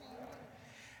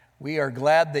We are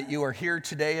glad that you are here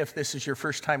today. If this is your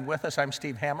first time with us, I'm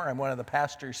Steve Hammer. I'm one of the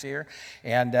pastors here,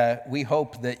 and we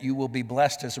hope that you will be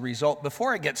blessed as a result.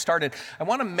 Before I get started, I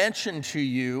want to mention to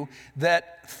you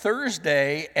that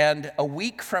Thursday and a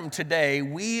week from today,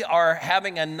 we are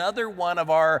having another one of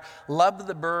our Love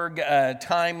the Burg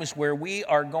times where we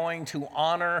are going to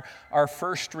honor our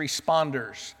first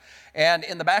responders. And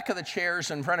in the back of the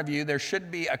chairs in front of you, there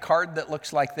should be a card that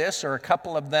looks like this, or a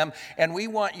couple of them. And we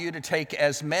want you to take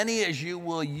as many as you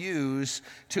will use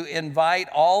to invite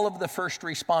all of the first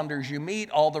responders you meet,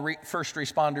 all the first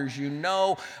responders you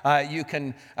know. You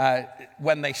can,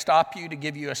 when they stop you to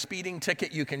give you a speeding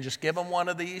ticket, you can just give them one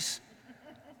of these.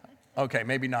 Okay,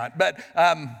 maybe not. But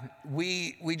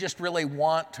we just really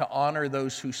want to honor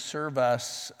those who serve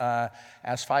us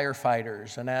as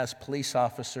firefighters and as police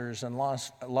officers and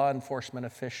law enforcement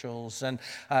officials and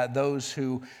those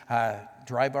who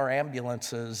drive our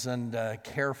ambulances and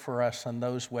care for us in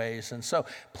those ways. And so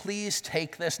please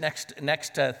take this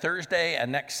next Thursday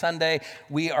and next Sunday.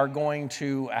 We are going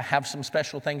to have some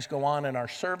special things go on in our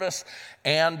service,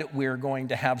 and we're going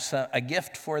to have a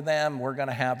gift for them. We're going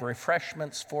to have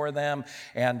refreshments for them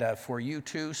and for you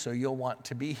too, so you'll want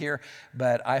to be here.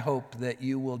 But I hope that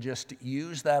you will just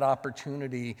use that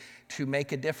opportunity to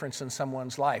make a difference in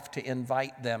someone's life, to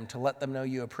invite them, to let them know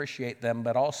you appreciate them,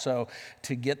 but also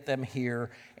to get them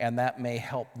here, and that may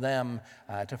help them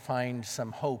to find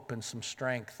some hope and some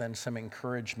strength and some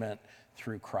encouragement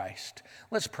through Christ.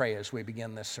 Let's pray as we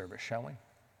begin this service, shall we?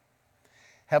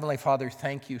 Heavenly Father,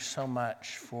 thank you so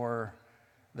much for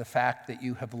the fact that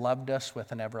you have loved us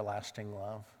with an everlasting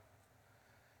love.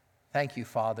 Thank you,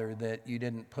 Father, that you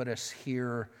didn't put us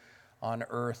here on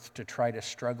earth to try to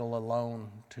struggle alone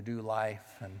to do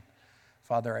life. And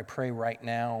Father, I pray right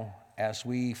now as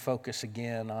we focus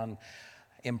again on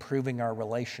improving our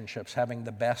relationships, having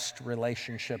the best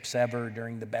relationships ever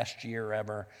during the best year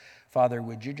ever. Father,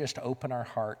 would you just open our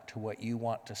heart to what you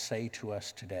want to say to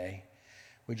us today?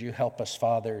 Would you help us,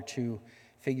 Father, to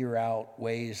figure out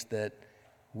ways that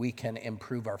we can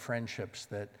improve our friendships,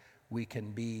 that we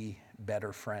can be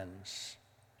better friends?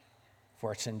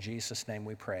 For it's in Jesus' name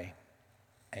we pray.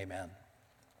 Amen.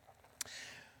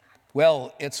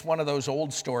 Well, it's one of those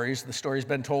old stories. The story's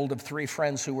been told of three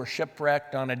friends who were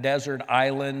shipwrecked on a desert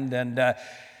island, and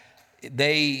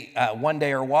they one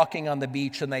day are walking on the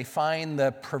beach and they find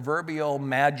the proverbial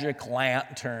magic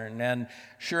lantern. And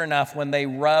sure enough, when they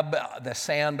rub the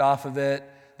sand off of it,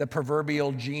 the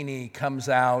proverbial genie comes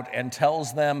out and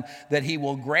tells them that he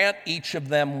will grant each of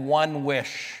them one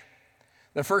wish.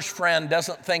 The first friend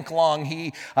doesn't think long.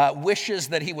 He wishes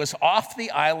that he was off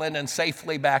the island and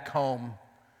safely back home.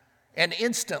 And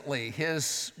instantly,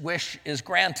 his wish is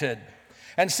granted.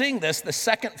 And seeing this, the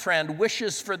second friend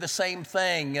wishes for the same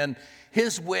thing, and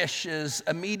his wish is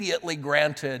immediately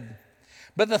granted.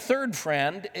 But the third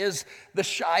friend is the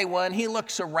shy one. He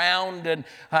looks around, and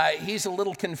he's a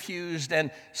little confused,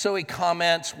 and so he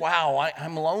comments, "Wow,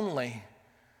 I'm lonely.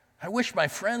 I wish my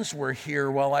friends were here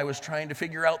while I was trying to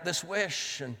figure out this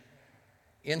wish." And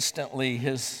instantly,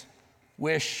 his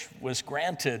wish was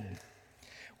granted.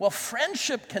 Well,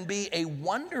 friendship can be a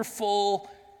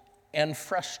wonderful and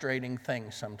frustrating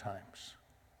thing sometimes.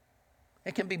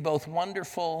 It can be both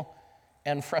wonderful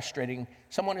and frustrating.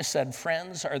 Someone has said,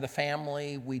 friends are the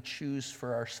family we choose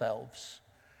for ourselves.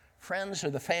 Friends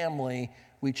are the family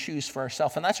we choose for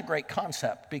ourselves. And that's a great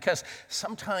concept, because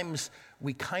sometimes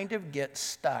we kind of get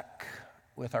stuck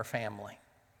with our family.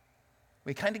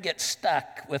 We kind of get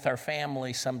stuck with our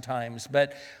family sometimes,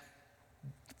 but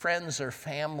friends are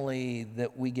family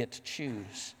that we get to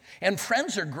choose. And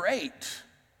friends are great,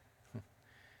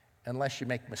 unless you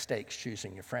make mistakes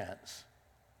choosing your friends.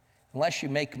 Unless you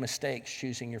make mistakes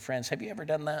choosing your friends. Have you ever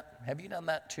done that? Have you done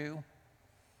that too?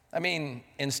 I mean,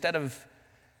 instead of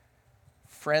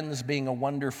friends being a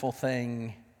wonderful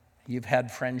thing, you've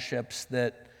had friendships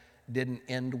that didn't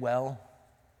end well.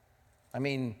 I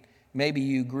mean, maybe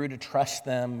you grew to trust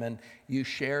them and you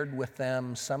shared with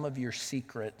them some of your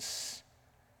secrets,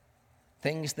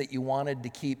 things that you wanted to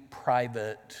keep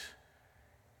private,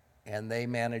 and they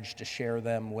managed to share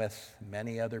them with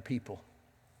many other people.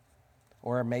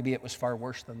 Or maybe it was far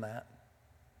worse than that.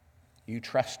 You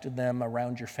trusted them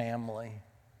around your family,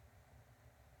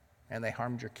 and they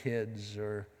harmed your kids,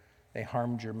 or they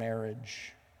harmed your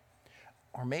marriage.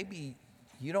 Or maybe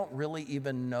you don't really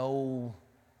even know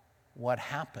what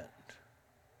happened.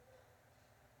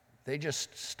 They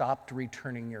just stopped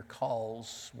returning your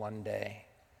calls one day,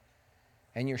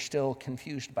 and you're still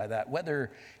confused by that.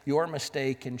 Whether your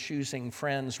mistake in choosing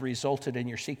friends resulted in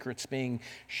your secrets being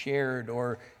shared,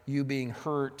 or you being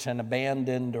hurt and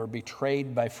abandoned or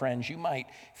betrayed by friends, you might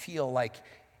feel like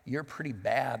you're pretty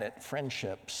bad at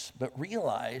friendships, but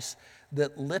realize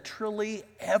that literally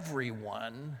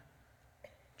everyone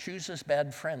chooses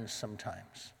bad friends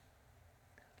sometimes.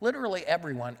 Literally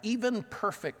everyone, even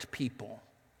perfect people.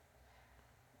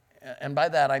 And by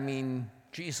that I mean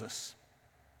Jesus.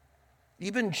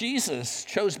 Even Jesus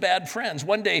chose bad friends.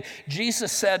 One day,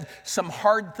 Jesus said some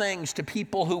hard things to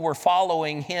people who were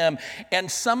following him, and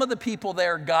some of the people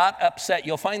there got upset.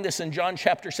 You'll find this in John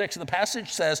chapter 6. The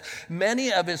passage says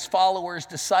many of his followers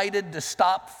decided to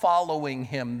stop following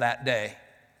him that day.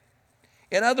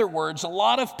 In other words, a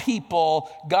lot of people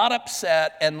got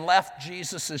upset and left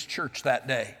Jesus' church that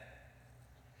day.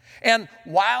 And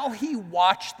while he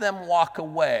watched them walk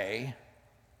away,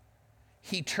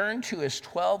 he turned to his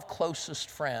 12 closest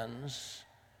friends,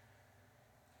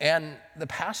 and the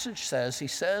passage says, he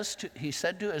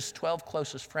said to his 12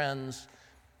 closest friends,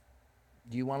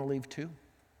 do you want to leave too?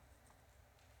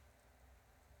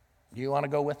 Do you want to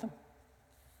go with them?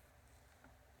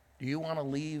 Do you want to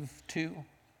leave too?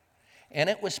 And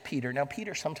it was Peter. Now,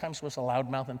 Peter sometimes was a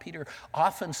loudmouth, and Peter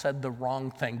often said the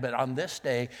wrong thing, but on this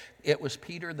day, it was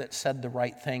Peter that said the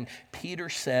right thing. Peter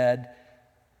said,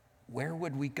 where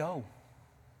would we go?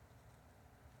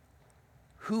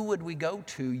 Who would we go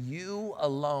to? You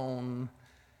alone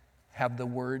have the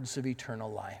words of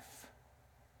eternal life.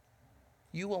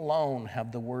 You alone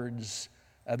have the words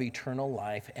of eternal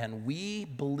life, and we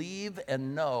believe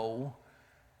and know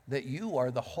that you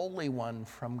are the Holy One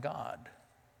from God.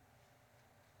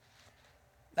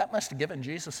 That must have given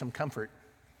Jesus some comfort.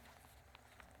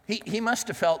 He must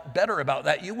have felt better about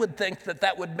that. You would think that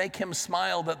that would make him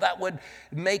smile, that would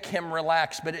make him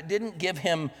relax, but it didn't give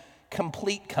him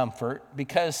complete comfort,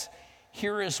 because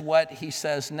here is what he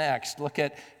says next. Look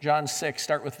at John 6,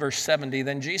 start with verse 70.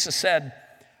 Then Jesus said,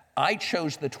 I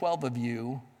chose the 12 of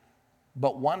you,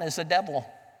 but one is a devil.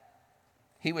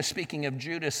 He was speaking of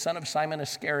Judas, son of Simon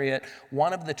Iscariot,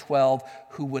 one of the 12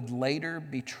 who would later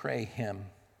betray him.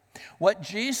 What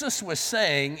Jesus was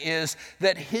saying is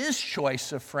that his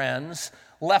choice of friends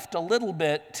left a little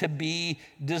bit to be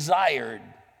desired.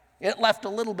 It left a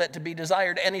little bit to be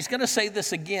desired. And he's going to say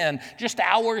this again. Just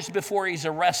hours before he's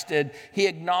arrested, he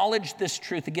acknowledged this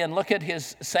truth again. Look at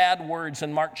his sad words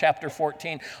in Mark chapter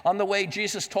 14. On the way,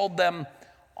 Jesus told them,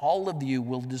 all of you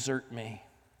will desert me.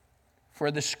 For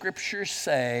the scriptures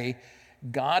say,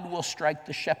 God will strike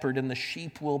the shepherd and the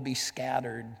sheep will be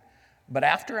scattered. But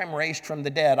after I'm raised from the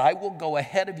dead, I will go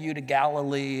ahead of you to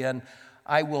Galilee and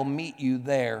I will meet you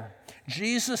there.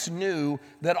 Jesus knew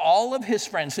that all of his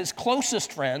friends, his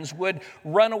closest friends, would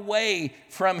run away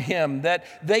from him, that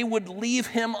they would leave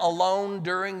him alone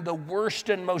during the worst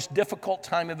and most difficult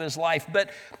time of his life.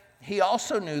 But he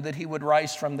also knew that he would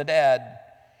rise from the dead.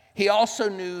 He also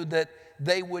knew that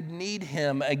they would need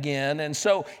him again, and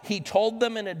so he told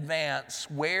them in advance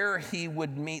where he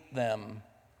would meet them.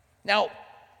 Now,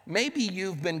 maybe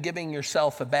you've been giving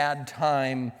yourself a bad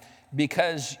time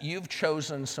because you've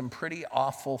chosen some pretty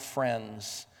awful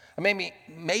friends.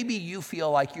 Maybe you feel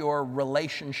like your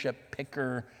relationship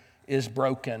picker is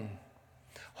broken.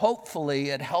 Hopefully,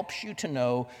 it helps you to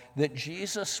know that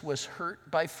Jesus was hurt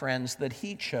by friends that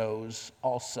he chose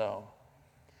also.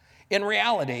 In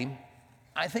reality,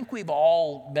 I think we've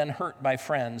all been hurt by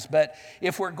friends, but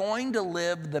if we're going to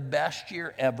live the best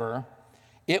year ever,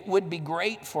 it would be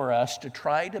great for us to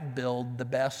try to build the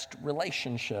best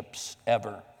relationships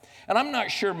ever. And I'm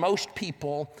not sure most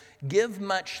people give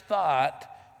much thought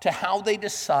to how they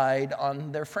decide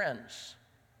on their friends.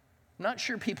 I'm not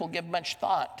sure people give much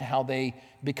thought to how they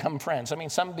become friends.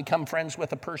 Some become friends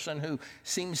with a person who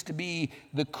seems to be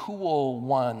the cool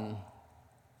one.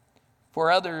 For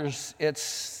others,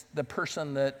 it's the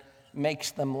person that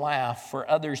makes them laugh. For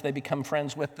others, they become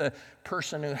friends with the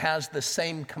person who has the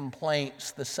same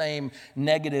complaints, the same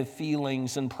negative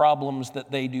feelings and problems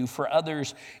that they do. For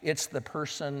others, it's the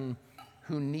person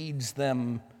who needs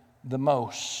them the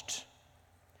most.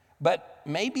 But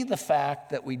maybe the fact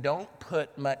that we don't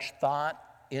put much thought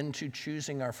into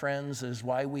choosing our friends is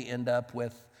why we end up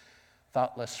with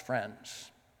thoughtless friends.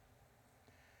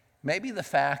 Maybe the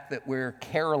fact that we're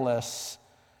careless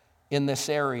in this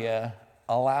area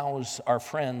allows our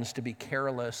friends to be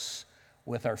careless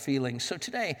with our feelings. So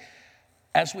today,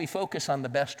 as we focus on the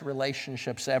best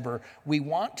relationships ever, we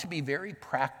want to be very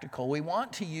practical. We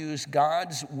want to use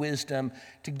God's wisdom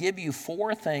to give you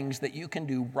 4 things that you can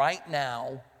do right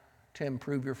now to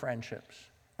improve your friendships.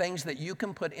 Things that you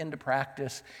can put into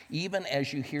practice even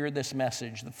as you hear this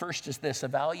message. The first is this: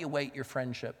 evaluate your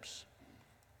friendships.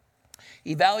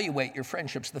 Evaluate your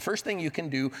friendships. The first thing you can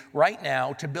do right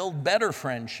now to build better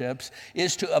friendships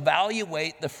is to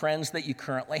evaluate the friends that you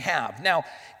currently have. Now,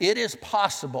 it is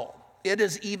possible it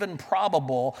is even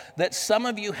probable that some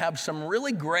of you have some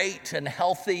really great and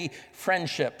healthy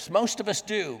friendships. Most of us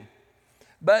do.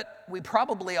 But we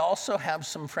probably also have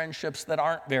some friendships that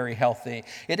aren't very healthy.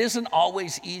 It isn't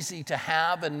always easy to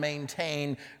have and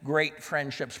maintain great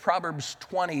friendships. Proverbs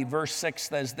 20, verse 6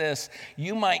 says this,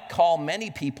 "You might call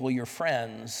many people your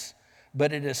friends,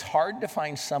 but it is hard to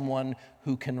find someone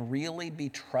who can really be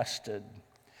trusted."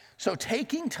 So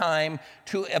taking time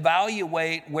to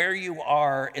evaluate where you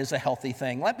are is a healthy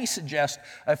thing. Let me suggest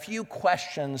a few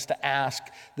questions to ask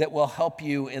that will help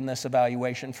you in this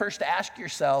evaluation. First, ask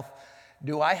yourself,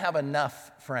 do I have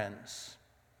enough friends?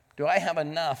 Do I have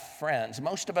enough friends?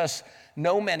 Most of us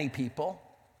know many people.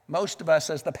 Most of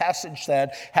us, as the passage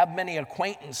said, have many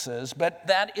acquaintances, but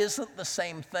that isn't the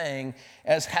same thing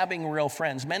as having real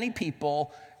friends. Many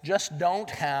people just don't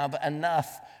have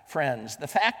enough friends. The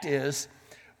fact is,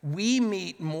 we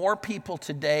meet more people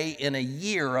today in a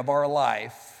year of our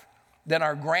life than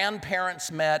our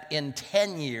grandparents met in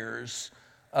 10 years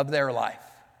of their life.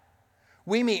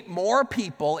 We meet more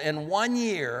people in 1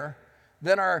 year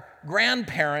than our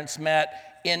grandparents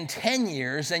met in 10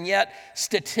 years, and yet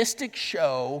statistics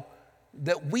show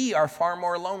that we are far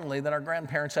more lonely than our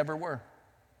grandparents ever were.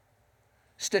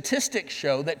 Statistics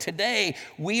show that today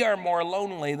we are more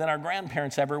lonely than our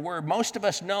grandparents ever were. Most of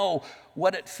us know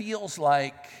what it feels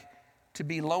like to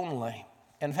be lonely.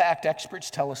 In fact,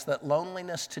 experts tell us that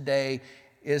loneliness today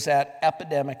is at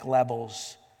epidemic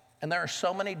levels, and there are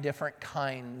so many different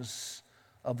kinds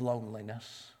of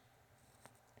loneliness.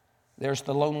 There's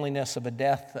the loneliness of a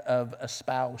death of a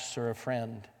spouse or a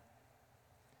friend.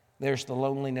 There's the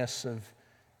loneliness of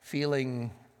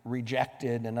feeling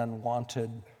rejected and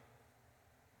unwanted.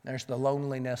 There's the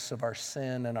loneliness of our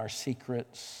sin and our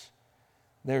secrets.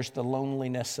 There's the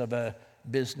loneliness of a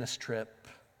business trip,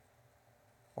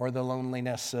 or the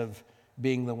loneliness of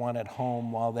being the one at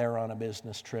home while they're on a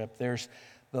business trip. There's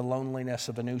the loneliness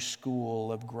of a new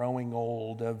school, of growing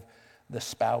old, of the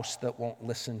spouse that won't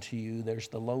listen to you. There's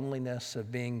the loneliness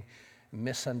of being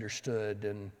misunderstood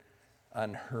and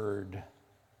unheard.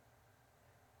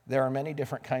 There are many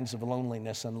different kinds of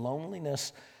loneliness, and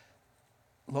loneliness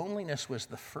was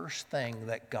the first thing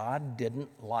that God didn't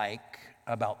like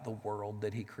about the world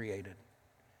that he created.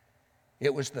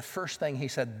 It was the first thing he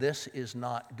said, this is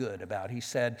not good about. He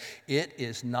said, it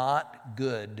is not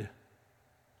good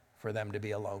for them to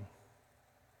be alone.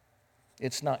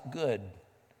 It's not good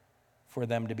for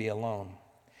them to be alone.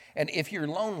 And if you're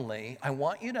lonely, I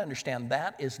want you to understand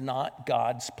that is not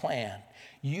God's plan.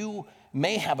 You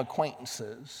may have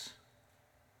acquaintances,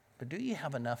 but do you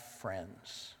have enough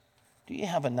friends? Do you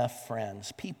have enough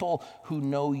friends? People who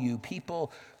know you,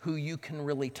 people who you can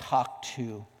really talk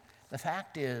to. The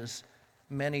fact is,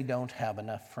 many don't have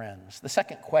enough friends. The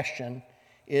second question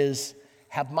is,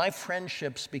 have my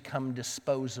friendships become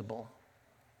disposable?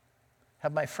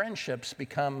 Have my friendships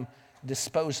become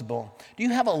disposable? Do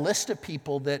you have a list of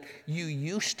people that you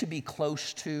used to be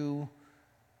close to,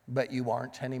 but you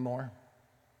aren't anymore?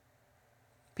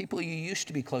 People you used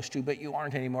to be close to, but you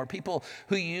aren't anymore. People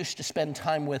who you used to spend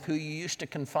time with, who you used to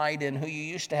confide in, who you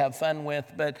used to have fun with,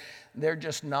 but they're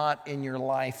just not in your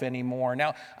life anymore.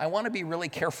 Now, I want to be really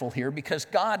careful here because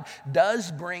God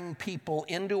does bring people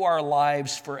into our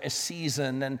lives for a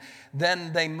season and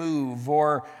then they move,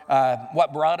 or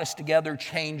what brought us together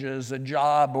changes, a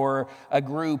job or a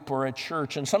group or a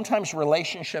church. And sometimes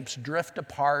relationships drift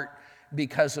apart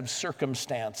because of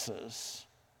circumstances.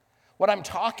 What I'm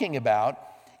talking about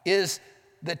is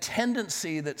the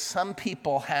tendency that some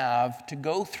people have to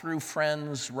go through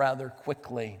friends rather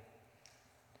quickly,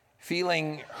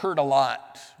 feeling hurt a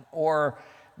lot, or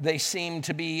they seem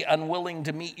to be unwilling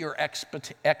to meet your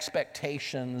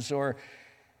expectations, or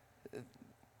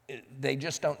they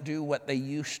just don't do what they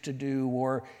used to do,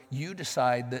 or you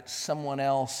decide that someone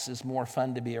else is more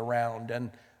fun to be around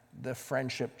and the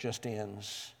friendship just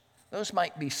ends. Those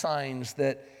might be signs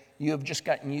that you have just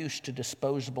gotten used to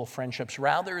disposable friendships.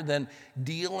 Rather than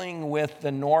dealing with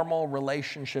the normal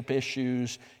relationship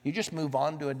issues, you just move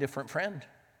on to a different friend.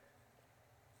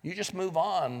 You just move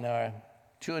on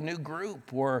to a new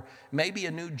group, or maybe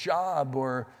a new job,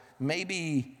 or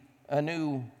maybe a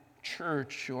new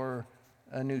church, or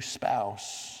a new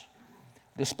spouse.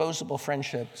 Disposable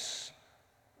friendships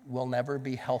will never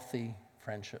be healthy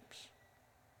friendships.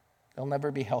 They'll never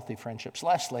be healthy friendships.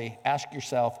 Lastly, ask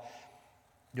yourself,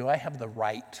 do I have the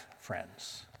right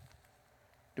friends?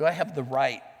 Do I have the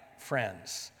right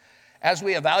friends? As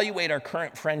we evaluate our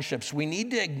current friendships, we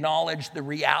need to acknowledge the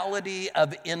reality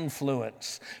of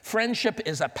influence. Friendship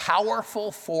is a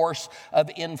powerful force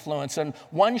of influence. And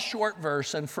one short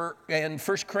verse in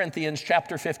 1 Corinthians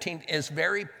chapter 15 is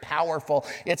very powerful.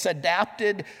 It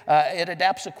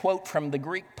adapts a quote from the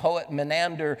Greek poet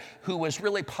Menander, who was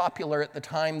really popular at the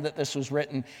time that this was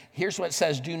written. Here's what it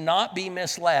says: "Do not be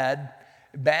misled.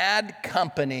 Bad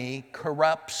company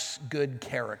corrupts good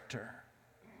character."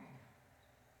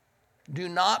 Do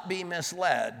not be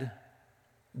misled.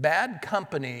 Bad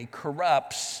company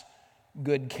corrupts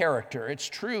good character. It's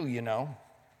true, you know.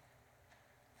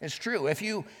 It's true. If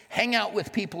you hang out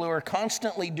with people who are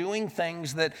constantly doing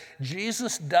things that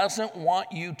Jesus doesn't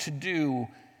want you to do,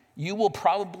 you will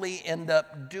probably end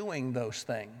up doing those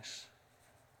things.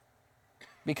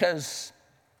 Because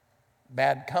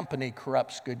bad company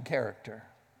corrupts good character.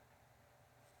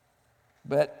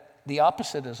 But the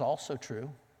opposite is also true.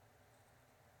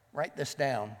 Write this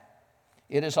down.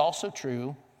 It is also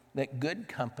true that good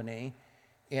company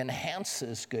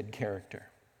enhances good character.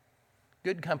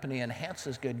 Good company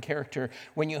enhances good character.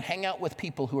 When you hang out with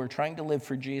people who are trying to live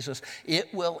for Jesus,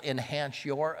 it will enhance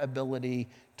your ability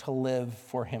to live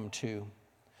for him too.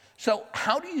 So,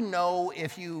 how do you know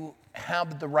if you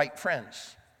have the right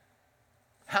friends?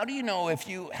 How do you know if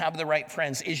you have the right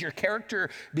friends? Is your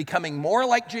character becoming more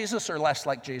like Jesus or less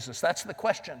like Jesus? That's the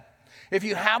question. If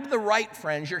you have the right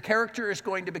friends, your character is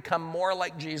going to become more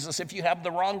like Jesus. If you have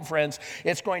the wrong friends,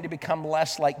 it's going to become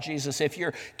less like Jesus. If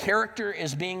your character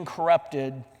is being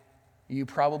corrupted, you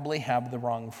probably have the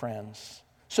wrong friends.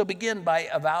 So begin by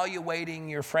evaluating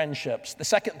your friendships. The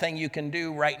second thing you can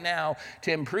do right now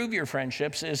to improve your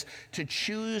friendships is to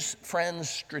choose friends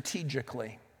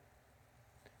strategically.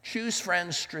 Choose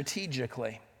friends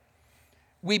strategically.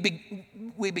 We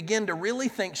begin to really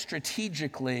think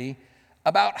strategically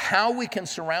about how we can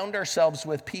surround ourselves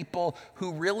with people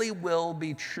who really will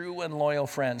be true and loyal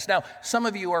friends. Now, some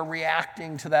of you are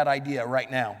reacting to that idea right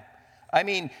now. I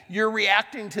mean, you're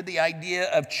reacting to the idea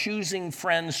of choosing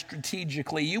friends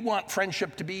strategically. You want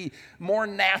friendship to be more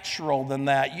natural than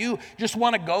that. You just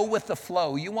want to go with the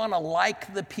flow. You want to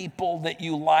like the people that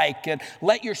you like and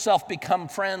let yourself become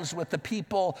friends with the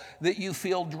people that you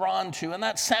feel drawn to. And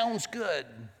that sounds good.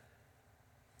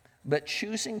 But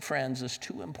choosing friends is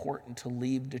too important to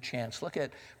leave to chance. Look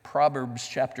at Proverbs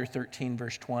chapter 13,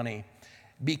 verse 20.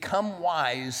 Become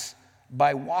wise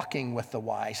by walking with the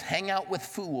wise. Hang out with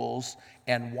fools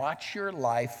and watch your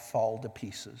life fall to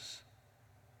pieces.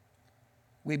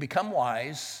 We become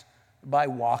wise by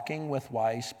walking with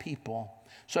wise people.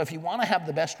 So if you want to have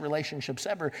the best relationships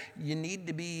ever, you need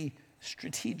to be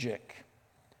strategic.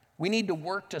 We need to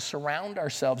work to surround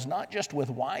ourselves not just with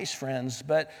wise friends,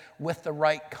 but with the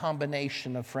right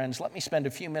combination of friends. Let me spend a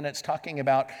few minutes talking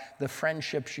about the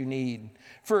friendships you need.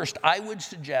 First, I would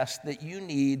suggest that you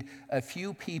need a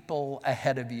few people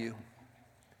ahead of you.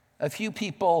 A few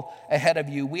people ahead of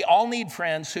you. We all need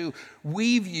friends who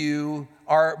we view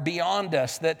are beyond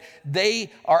us, that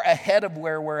they are ahead of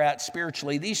where we're at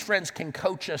spiritually. These friends can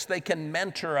coach us. They can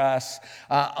mentor us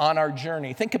on our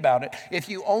journey. Think about it. If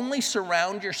you only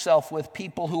surround yourself with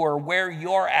people who are where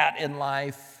you're at in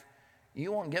life,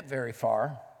 you won't get very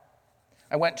far.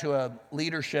 I went to a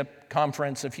leadership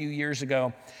conference a few years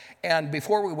ago, and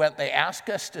before we went, they asked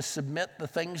us to submit the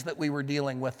things that we were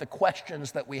dealing with, the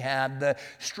questions that we had, the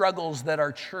struggles that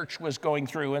our church was going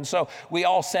through. And so we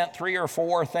all sent 3 or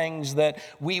 4 things that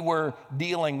we were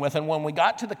dealing with. And when we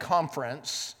got to the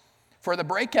conference, for the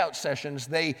breakout sessions,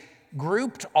 they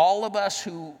grouped all of us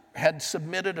who had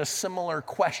submitted a similar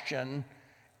question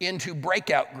into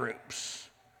breakout groups.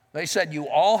 They said, you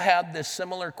all had this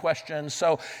similar question,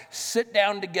 so sit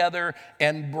down together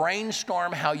and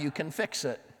brainstorm how you can fix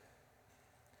it.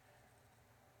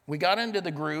 We got into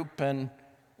the group and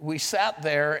we sat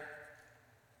there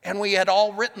and we had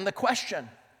all written the question.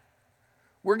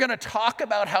 We're going to talk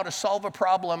about how to solve a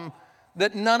problem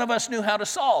that none of us knew how to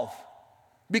solve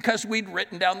because we'd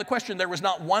written down the question. There was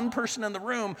not one person in the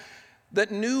room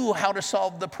that knew how to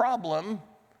solve the problem.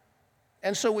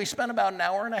 And so we spent about an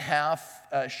hour and a half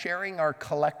sharing our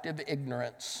collective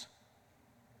ignorance.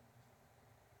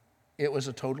 It was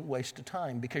a total waste of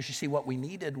time because you see what we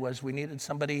needed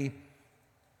somebody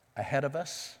ahead of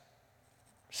us,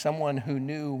 someone who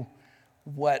knew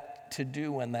what to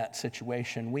do in that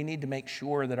situation. We need to make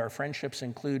sure that our friendships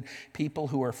include people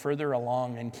who are further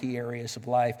along in key areas of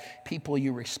life, people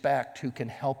you respect who can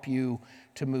help you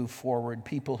to move forward,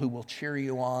 people who will cheer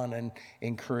you on and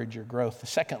encourage your growth.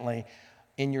 Secondly,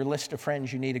 in your list of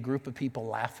friends, you need a group of people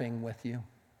laughing with you.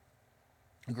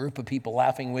 A group of people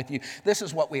laughing with you. This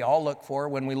is what we all look for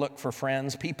when we look for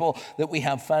friends, people that we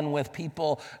have fun with,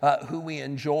 people who we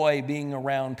enjoy being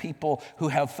around, people who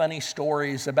have funny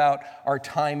stories about our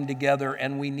time together,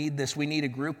 and we need this. We need a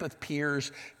group of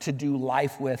peers to do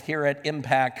life with. Here at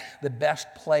Impact, the best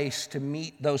place to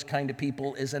meet those kind of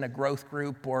people is in a growth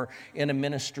group or in a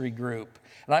ministry group.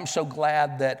 And I'm so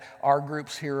glad that our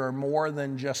groups here are more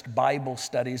than just Bible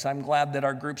studies. I'm glad that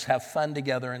our groups have fun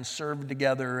together and serve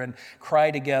together and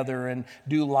cry together and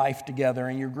do life together.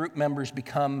 And your group members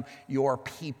become your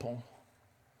people.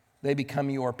 They become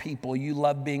your people. You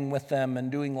love being with them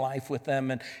and doing life with them.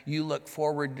 And you look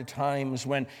forward to times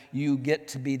when you get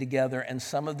to be together. And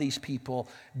some of these people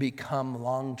become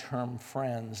long-term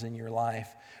friends in your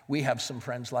life. We have some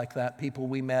friends like that, people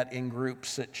we met in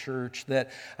groups at church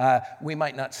that we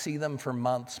might not see them for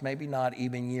months, maybe not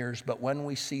even years, but when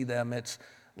we see them, it's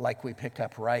like we pick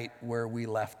up right where we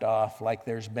left off, like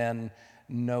there's been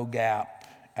no gap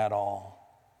at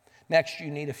all. Next,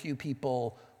 you need a few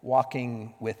people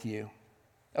walking with you.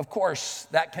 Of course,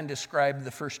 that can describe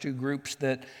the first two groups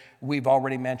that we've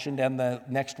already mentioned and the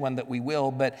next one that we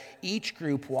will, but each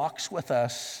group walks with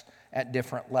us at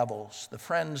different levels. The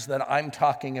friends that I'm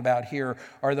talking about here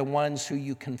are the ones who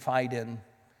you confide in,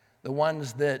 the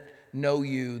ones that know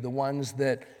you, the ones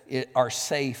that are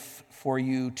safe for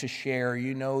you to share.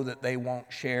 You know that they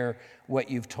won't share what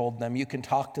you've told them. You can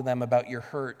talk to them about your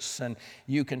hurts, and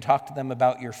you can talk to them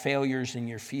about your failures and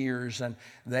your fears, and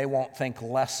they won't think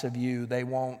less of you. They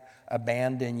won't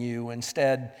abandon you.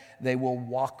 Instead, they will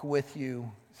walk with you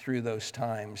through those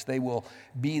times. They will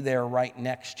be there right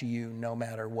next to you no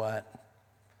matter what.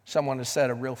 Someone has said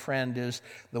a real friend is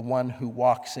the one who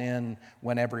walks in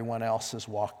when everyone else has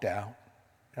walked out.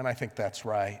 And I think that's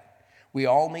right. We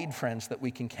all need friends that we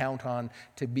can count on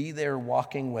to be there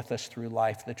walking with us through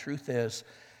life. The truth is,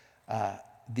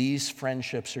 these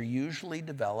friendships are usually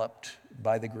developed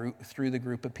by through the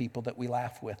group of people that we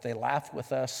laugh with. They laugh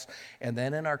with us, and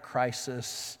then in our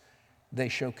crisis, they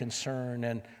show concern,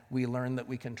 and we learn that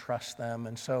we can trust them.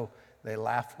 And so they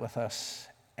laugh with us,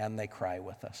 and they cry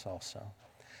with us also.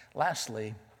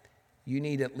 Lastly, you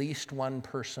need at least one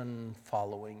person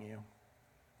following you.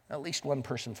 At least one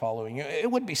person following you. It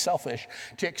would be selfish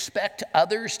to expect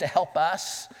others to help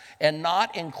us and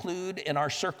not include in our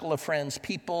circle of friends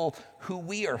people who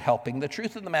we are helping. The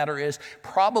truth of the matter is,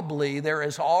 probably there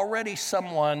is already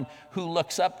someone who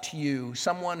looks up to you,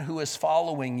 someone who is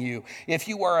following you. If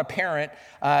you are a parent,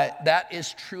 that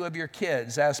is true of your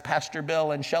kids. As Pastor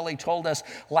Bill and Shelley told us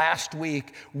last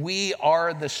week, we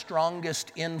are the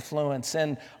strongest influence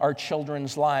in our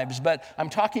children's lives. But I'm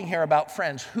talking here about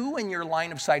friends. Who in your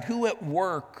line of sight, who at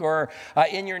work or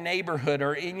in your neighborhood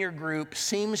or in your group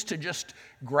seems to just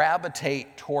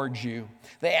gravitate towards you?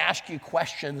 They ask you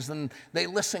questions and they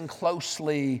listen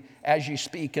closely as you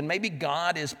speak. And maybe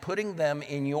God is putting them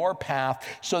in your path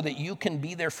so that you can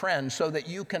be their friend, so that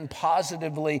you can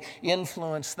positively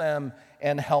influence them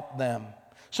and help them.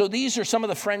 So these are some of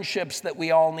the friendships that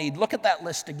we all need. Look at that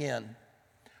list again.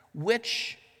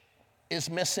 Which is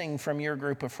missing from your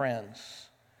group of friends?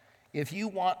 If you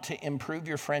want to improve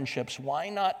your friendships, why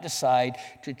not decide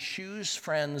to choose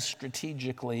friends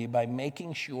strategically by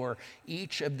making sure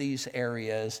each of these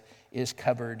areas is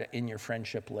covered in your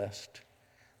friendship list?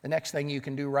 The next thing you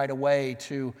can do right away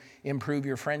to improve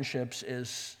your friendships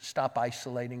is stop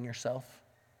isolating yourself.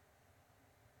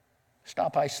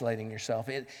 Stop isolating yourself.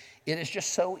 It is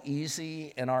just so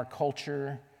easy in our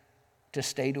culture to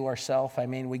stay to ourselves. I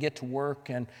mean, we get to work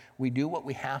and we do what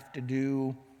we have to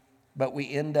do, but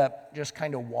we end up just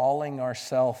kind of walling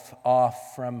ourselves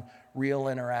off from real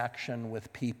interaction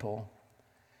with people.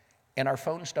 And our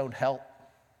phones don't help.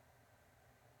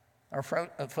 Our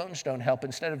phones don't help.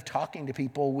 Instead of talking to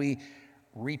people, we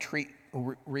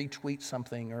retweet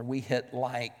something, or we hit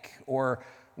like, or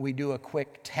we do a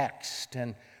quick text.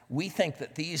 And we think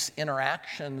that these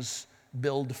interactions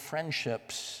build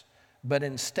friendships, but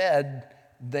instead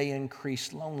they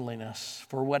increase loneliness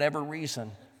for whatever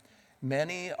reason.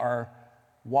 Many are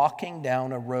walking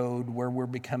down a road where we're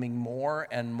becoming more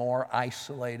and more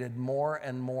isolated, more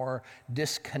and more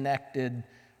disconnected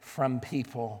from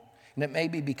people. And it may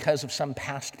be because of some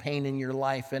past pain in your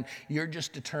life, and you're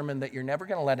just determined that you're never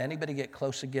going to let anybody get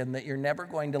close again, that you're never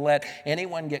going to let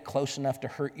anyone get close enough to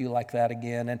hurt you like that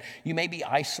again. And you may be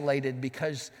isolated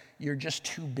because you're just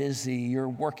too busy. You're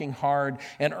working hard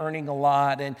and earning a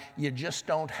lot, and you just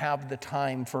don't have the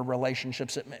time for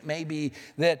relationships. It may be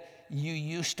that you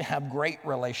used to have great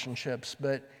relationships,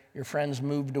 but your friends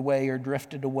moved away or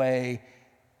drifted away,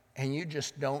 and you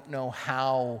just don't know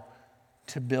how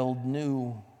to build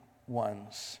new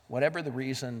ones. Whatever the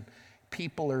reason,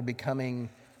 people are becoming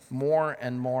more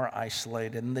and more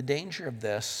isolated. And the danger of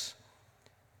this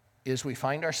is we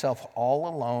find ourselves all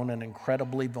alone and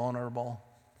incredibly vulnerable.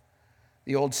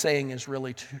 The old saying is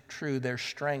really true. There's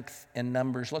strength in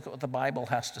numbers. Look at what the Bible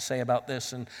has to say about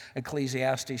this in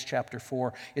Ecclesiastes chapter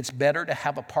 4. It's better to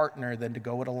have a partner than to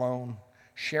go it alone.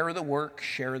 Share the work,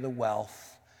 share the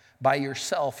wealth. By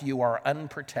yourself, you are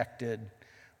unprotected.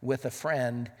 With a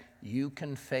friend, you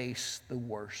can face the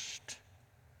worst.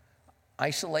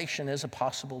 Isolation is a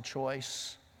possible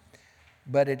choice,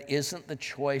 but it isn't the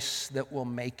choice that will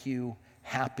make you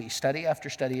happy. Study after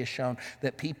study has shown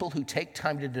that people who take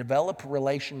time to develop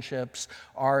relationships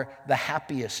are the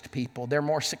happiest people. They're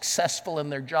more successful in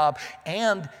their job,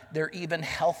 and they're even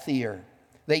healthier.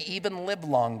 They even live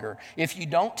longer. If you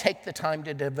don't take the time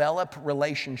to develop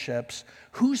relationships,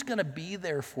 who's going to be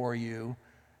there for you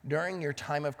during your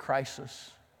time of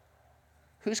crisis?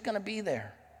 Who's going to be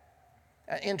there?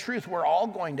 In truth, we're all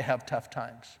going to have tough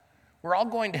times. We're all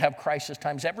going to have crisis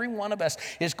times. Every one of us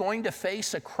is going to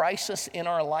face a crisis in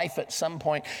our life at some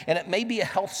point, and it may be a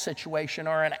health situation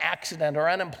or an accident or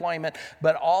unemployment,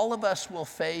 but all of us will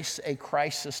face a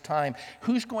crisis time.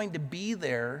 Who's going to be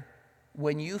there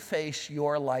when you face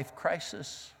your life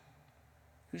crisis?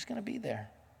 Who's going to be there?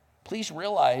 Please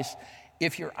realize,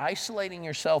 if you're isolating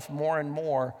yourself more and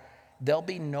more, there'll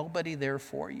be nobody there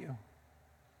for you.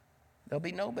 There'll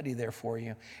be nobody there for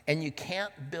you. And you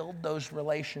can't build those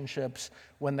relationships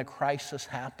when the crisis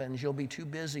happens. You'll be too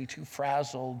busy, too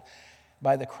frazzled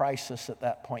by the crisis at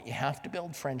that point. You have to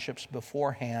build friendships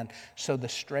beforehand so the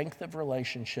strength of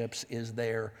relationships is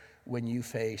there when you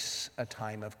face a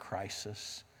time of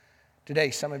crisis.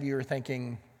 Today, some of you are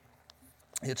thinking,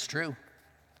 it's true.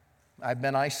 I've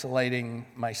been isolating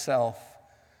myself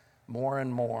more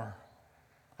and more.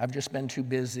 I've just been too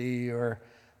busy, or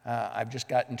I've just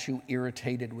gotten too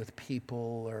irritated with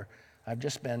people, or I've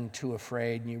just been too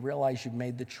afraid. And you realize you've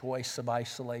made the choice of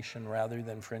isolation rather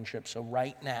than friendship. So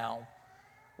right now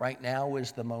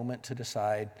is the moment to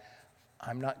decide,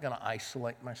 I'm not going to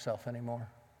isolate myself anymore.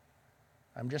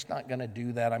 I'm just not going to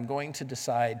do that. I'm going to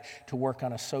decide to work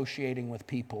on associating with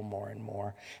people more and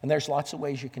more. And there's lots of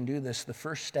ways you can do this. The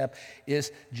first step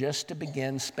is just to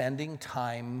begin spending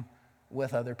time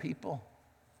with other people.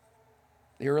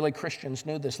 The early Christians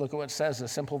knew this. Look at what it says, a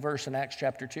simple verse in Acts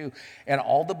chapter 2. And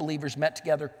all the believers met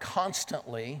together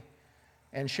constantly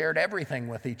and shared everything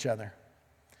with each other.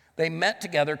 They met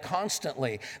together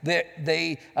constantly.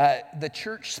 The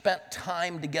church spent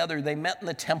time together. They met in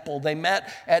the temple. They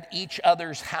met at each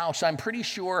other's house. I'm pretty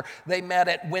sure they met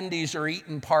at Wendy's or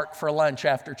Eaton Park for lunch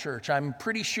after church. I'm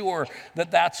pretty sure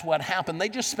that that's what happened. They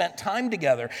just spent time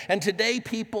together. And today,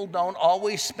 people don't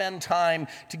always spend time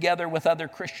together with other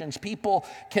Christians. People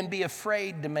can be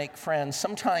afraid to make friends.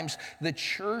 Sometimes the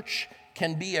church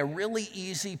can be a really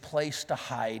easy place to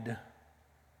hide,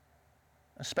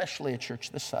 especially a church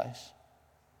this size.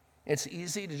 It's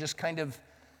easy to just kind of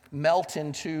melt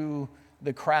into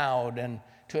the crowd and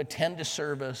to attend a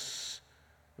service,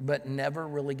 but never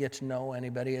really get to know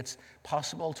anybody. It's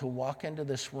possible to walk into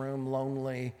this room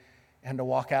lonely and to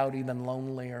walk out even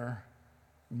lonelier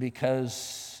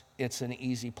because it's an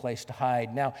easy place to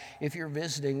hide. Now, if you're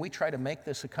visiting, we try to make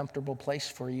this a comfortable place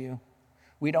for you.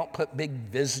 We don't put big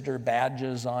visitor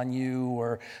badges on you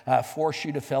or force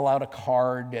you to fill out a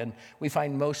card. And we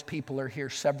find most people are here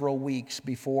several weeks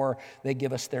before they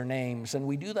give us their names. And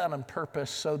we do that on purpose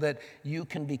so that you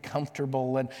can be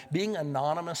comfortable. And being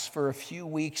anonymous for a few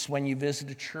weeks when you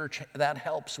visit a church, that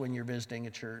helps when you're visiting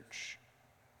a church.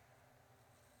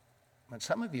 But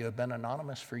some of you have been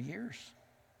anonymous for years.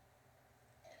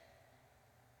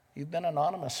 You've been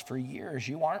anonymous for years.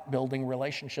 You aren't building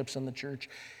relationships in the church.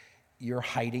 You're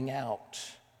hiding out.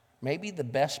 Maybe the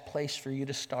best place for you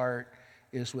to start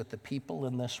is with the people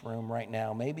in this room right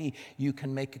now. Maybe you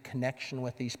can make a connection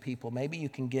with these people. Maybe you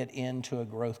can get into a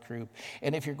growth group.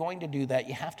 And if you're going to do that,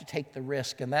 you have to take the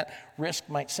risk. And that risk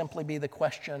might simply be the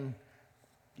question,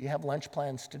 do you have lunch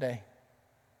plans today?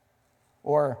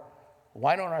 Or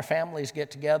why don't our families get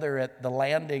together at the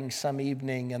landing some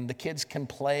evening and the kids can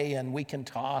play and we can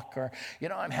talk? Or,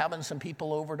 I'm having some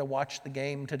people over to watch the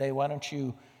game today. Why don't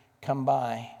you come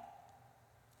by?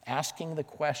 Asking the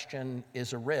question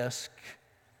is a risk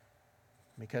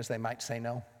because they might say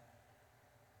no.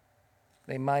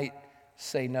 They might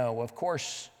say no. Of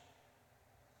course,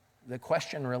 the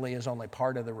question really is only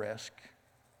part of the risk.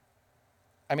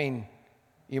 I mean,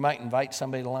 you might invite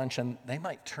somebody to lunch and they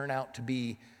might turn out to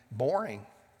be boring,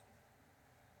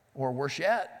 or worse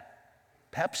yet,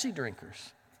 Pepsi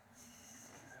drinkers.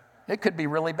 It could be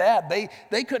really bad.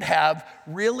 They could have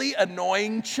really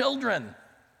annoying children.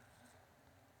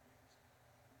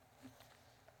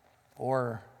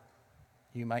 Or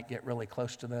you might get really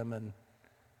close to them and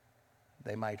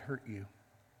they might hurt you.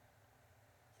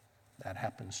 That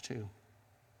happens too.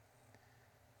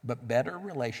 But better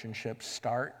relationships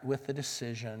start with the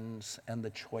decisions and the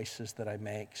choices that I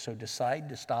make. So decide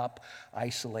to stop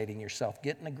isolating yourself.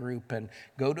 Get in a group and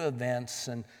go to events,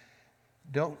 and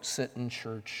don't sit in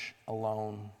church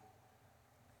alone.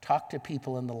 Talk to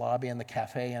people in the lobby and the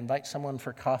cafe. Invite someone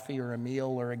for coffee or a meal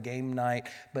or a game night.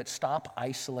 But stop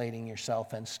isolating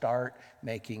yourself and start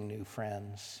making new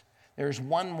friends. There's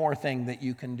one more thing that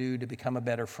you can do to become a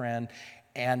better friend,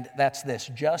 and that's this.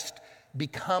 Just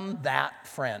become that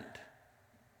friend.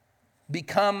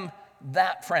 Become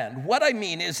that friend. What I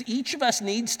mean is each of us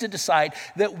needs to decide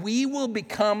that we will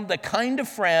become the kind of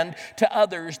friend to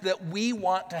others that we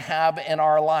want to have in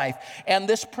our life. And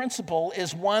this principle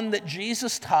is one that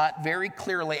Jesus taught very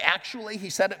clearly. Actually, he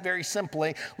said it very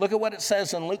simply. Look at what it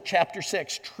says in Luke chapter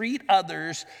 6. Treat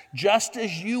others just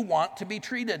as you want to be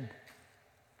treated.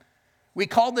 We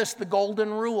call this the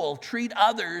golden rule. Treat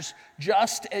others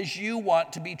just as you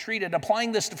want to be treated.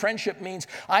 Applying this to friendship means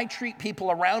I treat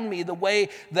people around me the way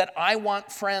that I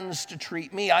want friends to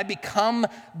treat me. I become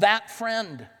that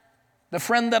friend, the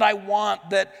friend that I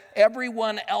want, that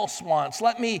everyone else wants.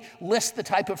 Let me list the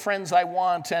type of friends I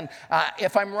want, and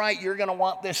if I'm right, you're going to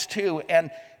want this too.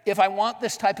 And if I want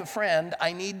this type of friend,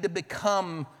 I need to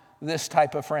become this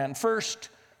type of friend. First,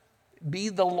 be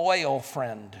the loyal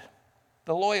friend.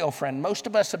 The loyal friend. Most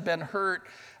of us have been hurt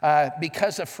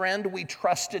because a friend we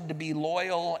trusted to be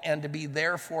loyal and to be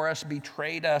there for us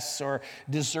betrayed us or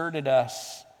deserted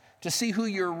us. To see who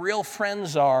your real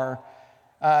friends are,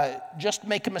 just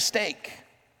make a mistake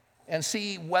and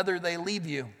see whether they leave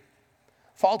you.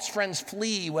 False friends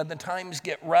flee when the times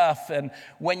get rough and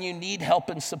when you need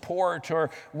help and support, or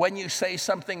when you say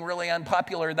something really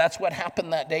unpopular. That's what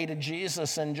happened that day to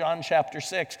Jesus in John chapter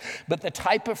 6. But the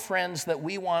type of friends that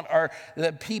we want are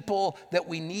the people that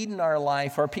we need in our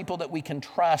life, are people that we can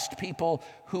trust, people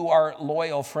who are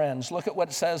loyal friends. Look at what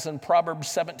it says in Proverbs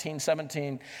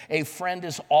 17:17. A friend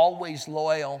is always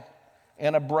loyal,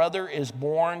 and a brother is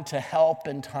born to help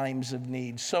in times of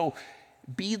need. So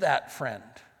be that friend.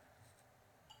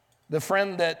 The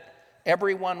friend that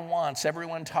everyone wants,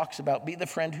 everyone talks about. Be the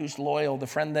friend who's loyal, the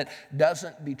friend that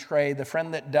doesn't betray, the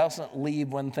friend that doesn't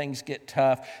leave when things get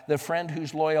tough, the friend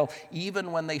who's loyal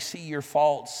even when they see your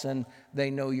faults and they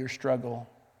know your struggle.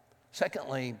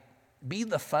 Secondly, be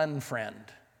the fun friend.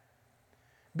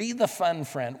 Be the fun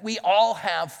friend. We all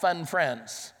have fun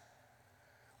friends.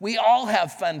 We all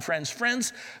have fun friends,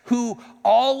 friends who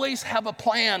always have a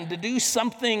plan to do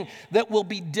something that will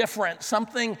be different,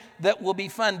 something that will be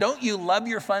fun. Don't you love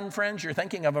your fun friends? You're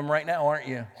thinking of them right now, aren't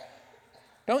you?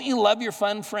 Don't you love your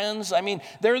fun friends? I mean,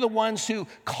 they're the ones who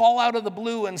call out of the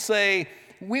blue and say,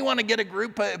 we want to get a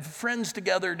group of friends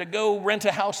together to go rent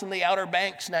a house in the Outer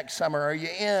Banks next summer. Are you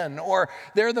in? Or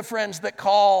they're the friends that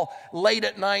call late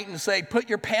at night and say, put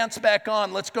your pants back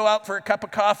on. Let's go out for a cup of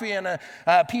coffee and a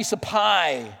piece of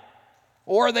pie.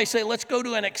 Or they say, let's go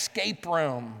to an escape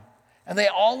room. And they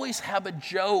always have a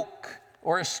joke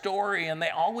or a story, and they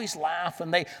always laugh,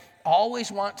 and they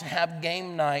always want to have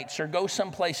game nights or go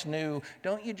someplace new.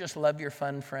 Don't you just love your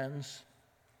fun friends?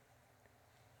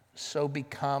 So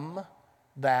become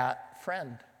that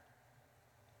friend.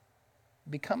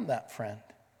 Become that friend.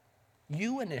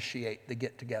 You initiate the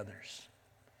get-togethers.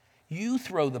 You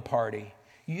throw the party.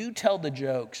 You tell the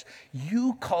jokes.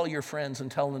 You call your friends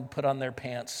and tell them to put on their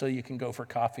pants so you can go for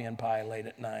coffee and pie late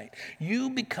at night. You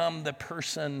become the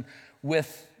person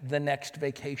with the next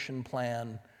vacation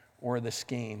plan or the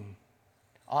scheme.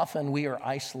 Often we are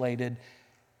isolated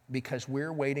because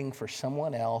we're waiting for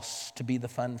someone else to be the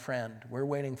fun friend. We're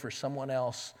waiting for someone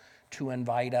else to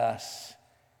invite us.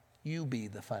 You be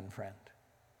the fun friend.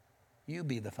 You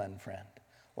be the fun friend.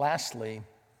 Lastly,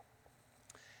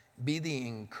 be the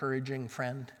encouraging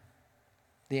friend.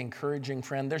 The encouraging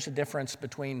friend. There's a difference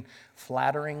between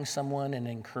flattering someone and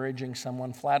encouraging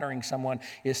someone. Flattering someone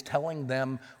is telling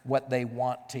them what they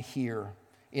want to hear,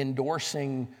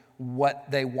 endorsing what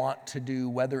they want to do,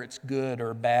 whether it's good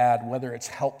or bad, whether it's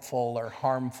helpful or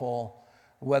harmful,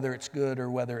 whether it's good or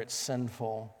whether it's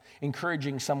sinful.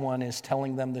 Encouraging someone is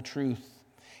telling them the truth.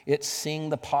 It's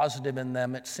seeing the positive in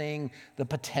them. It's seeing the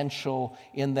potential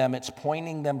in them. It's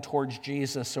pointing them towards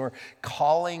Jesus or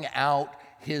calling out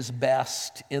his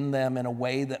best in them in a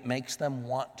way that makes them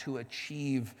want to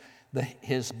achieve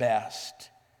his best.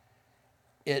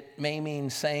 It may mean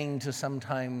saying to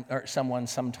someone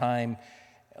sometime,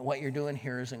 what you're doing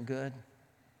here isn't good,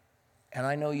 and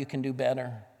I know you can do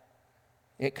better.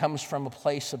 It comes from a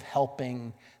place of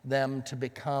helping them to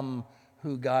become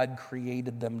who God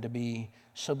created them to be.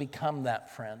 So become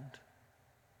that friend.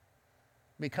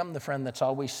 Become the friend that's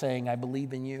always saying, I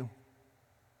believe in you.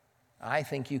 I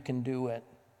think you can do it.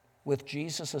 With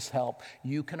Jesus' help,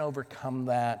 you can overcome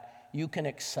that. You can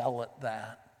excel at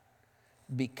that.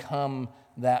 Become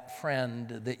that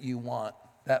friend that you want,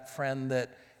 that friend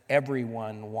that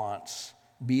everyone wants.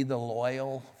 Be the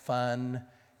loyal, fun,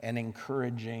 and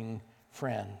encouraging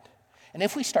friend. And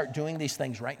if we start doing these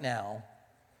things right now,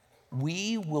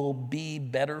 we will be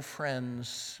better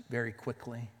friends very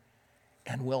quickly,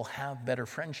 and we'll have better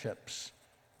friendships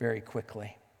very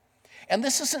quickly. And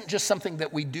this isn't just something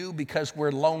that we do because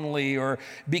we're lonely or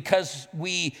because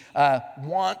we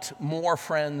want more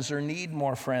friends or need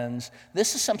more friends.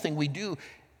 This is something we do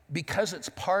because it's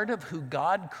part of who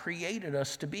God created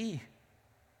us to be.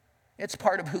 It's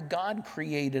part of who God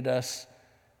created us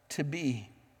to be.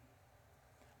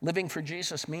 Living for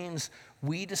Jesus means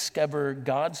we discover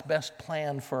God's best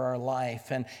plan for our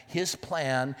life, and his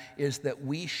plan is that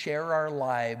we share our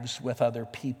lives with other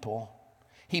people.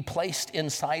 He placed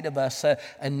inside of us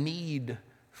a need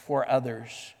for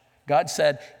others. God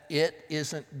said, it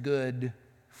isn't good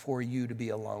for you to be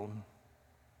alone.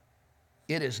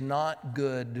 It is not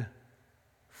good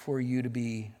for you to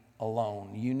be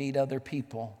alone. You need other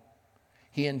people.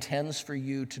 He intends for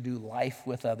you to do life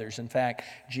with others. In fact,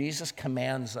 Jesus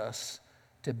commands us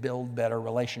to build better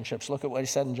relationships. Look at what he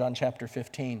said in John chapter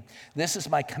 15. This is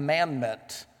my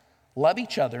commandment. Love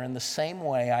each other in the same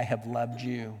way I have loved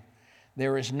you.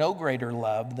 There is no greater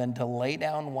love than to lay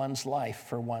down one's life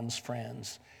for one's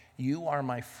friends. You are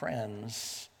my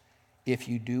friends if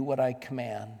you do what I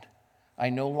command. I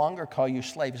no longer call you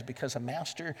slaves because a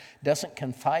master doesn't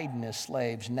confide in his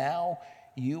slaves. Now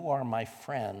you are my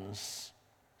friends,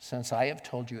 since I have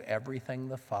told you everything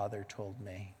the Father told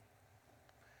me.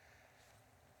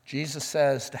 Jesus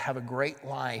says to have a great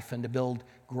life and to build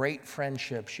great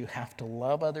friendships, you have to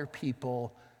love other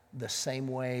people the same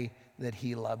way that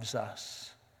he loves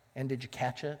us. And did you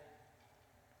catch it?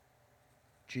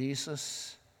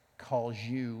 Jesus calls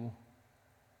you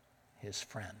his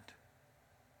friend.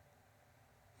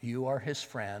 You are his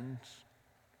friend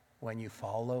when you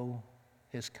follow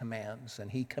his commands, and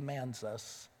he commands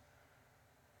us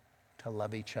to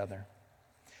love each other.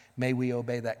 May we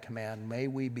obey that command. May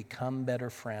we become better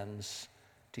friends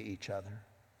to each other.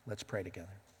 Let's pray together.